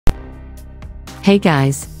Hey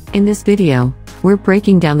guys, in this video, we're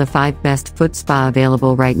breaking down the 5 best foot spa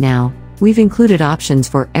available right now. We've included options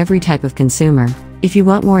for every type of consumer. If you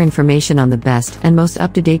want more information on the best and most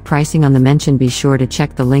up-to-date pricing on the mention, be sure to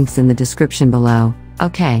check the links in the description below.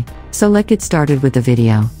 Okay, so let's get started with the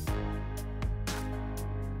video.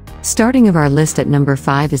 Starting of our list at number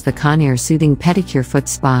 5 is the Conair Soothing Pedicure Foot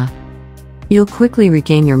Spa. You'll quickly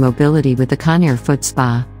regain your mobility with the Conair Foot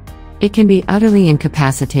Spa. It can be utterly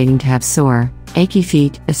incapacitating to have sore, achy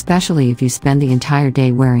feet, especially if you spend the entire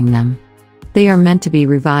day wearing them. They are meant to be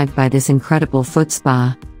revived by this incredible foot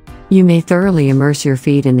spa. You may thoroughly immerse your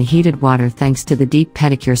feet in the heated water thanks to the deep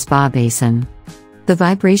pedicure spa basin. The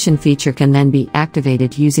vibration feature can then be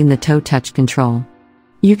activated using the toe touch control.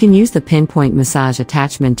 You can use the pinpoint massage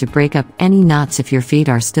attachment to break up any knots if your feet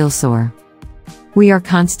are still sore. We are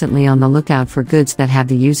constantly on the lookout for goods that have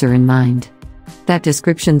the user in mind. That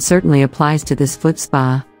description certainly applies to this foot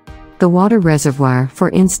spa. The water reservoir, for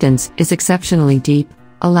instance, is exceptionally deep,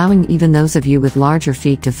 allowing even those of you with larger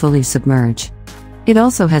feet to fully submerge. It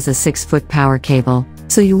also has a 6-foot power cable,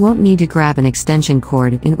 so you won't need to grab an extension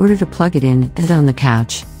cord in order to plug it in and on the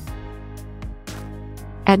couch.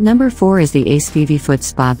 At number 4 is the AceVivi Foot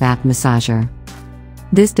Spa Bath Massager.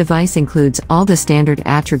 This device includes all the standard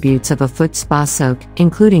attributes of a foot spa soak,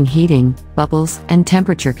 including heating, bubbles, and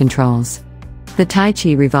temperature controls. The Tai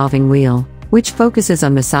Chi revolving wheel, which focuses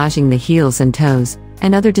on massaging the heels and toes,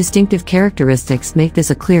 and other distinctive characteristics make this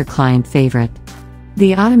a clear client favorite.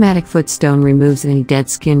 The automatic foot stone removes any dead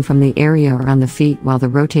skin from the area around the feet, while the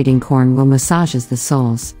rotating corn wheel massages the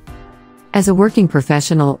soles. As a working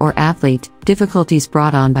professional or athlete, difficulties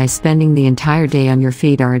brought on by spending the entire day on your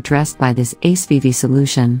feet are addressed by this AceVivi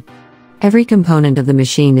solution. Every component of the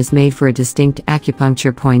machine is made for a distinct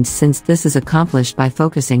acupuncture points, since this is accomplished by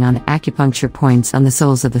focusing on acupuncture points on the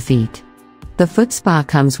soles of the feet. The foot spa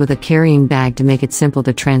comes with a carrying bag to make it simple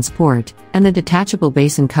to transport, and the detachable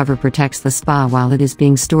basin cover protects the spa while it is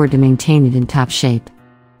being stored to maintain it in top shape.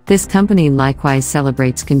 This company likewise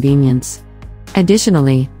celebrates convenience.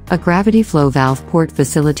 Additionally, a gravity flow valve port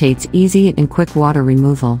facilitates easy and quick water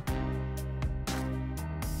removal.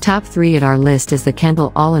 Top 3 at our list is the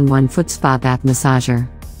Kendall All-in-One Foot Spa Bath Massager.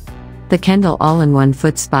 The Kendall All-in-One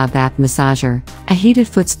Foot Spa Bath Massager, a heated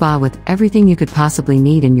foot spa with everything you could possibly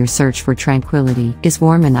need in your search for tranquility, is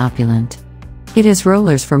warm and opulent. It has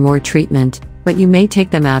rollers for more treatment, but you may take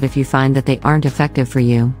them out if you find that they aren't effective for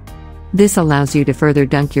you. This allows you to further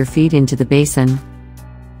dunk your feet into the basin.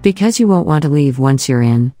 Because you won't want to leave once you're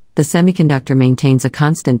in, the semiconductor maintains a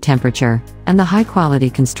constant temperature, and the high-quality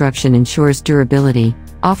construction ensures durability,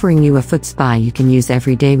 offering you a foot spa you can use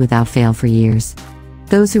every day without fail for years.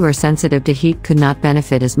 Those who are sensitive to heat could not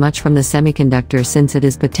benefit as much from the semiconductor, since it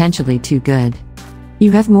is potentially too good.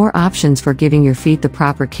 You have more options for giving your feet the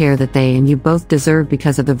proper care that they and you both deserve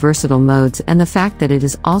because of the versatile modes and the fact that it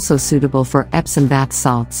is also suitable for Epsom bath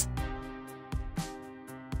salts.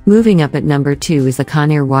 Moving up at number 2 is the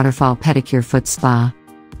Conair Waterfall Pedicure Foot Spa.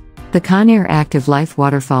 The Conair Active Life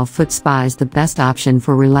Waterfall Foot Spa is the best option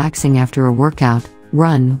for relaxing after a workout,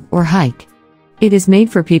 run, or hike. It is made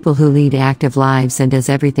for people who lead active lives and does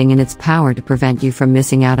everything in its power to prevent you from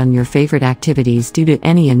missing out on your favorite activities due to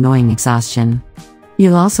any annoying exhaustion.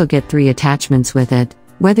 You'll also get 3 attachments with it.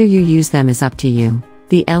 Whether you use them is up to you.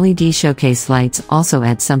 The LED showcase lights also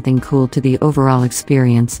add something cool to the overall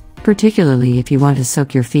experience, particularly if you want to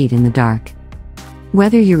soak your feet in the dark.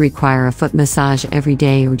 Whether you require a foot massage every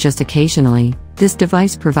day or just occasionally, this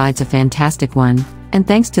device provides a fantastic one, and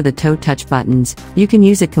thanks to the toe touch buttons, you can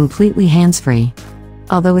use it completely hands-free.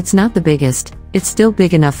 Although it's not the biggest, it's still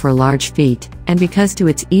big enough for large feet, and because to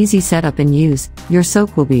its easy setup and use, your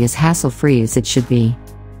soak will be as hassle-free as it should be.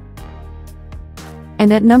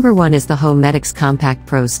 And at number 1 is the Homedics Compact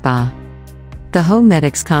Pro Spa. The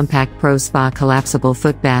Homedics Compact Pro Spa Collapsible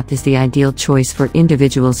Foot Bath is the ideal choice for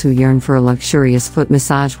individuals who yearn for a luxurious foot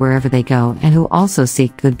massage wherever they go and who also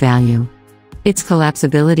seek good value. Its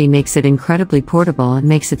collapsibility makes it incredibly portable and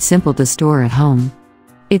makes it simple to store at home.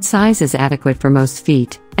 Its size is adequate for most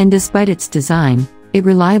feet, and despite its design, it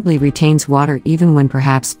reliably retains water even when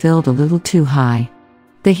perhaps filled a little too high.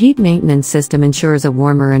 The heat maintenance system ensures a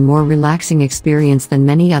warmer and more relaxing experience than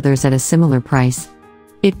many others at a similar price.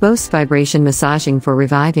 It boasts vibration massaging for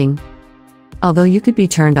reviving. Although you could be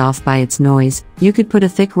turned off by its noise, you could put a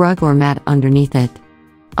thick rug or mat underneath it.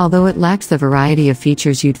 Although it lacks the variety of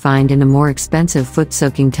features you'd find in a more expensive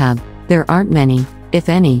foot-soaking tub, there aren't many, if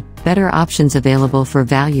any, better options available for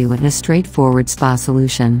value and a straightforward spa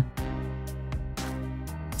solution.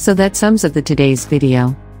 So that sums up today's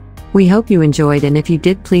video. We hope you enjoyed, and if you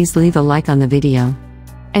did, please leave a like on the video.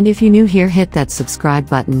 And if you're new here, hit that subscribe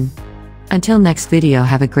button. Until next video,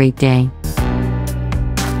 have a great day.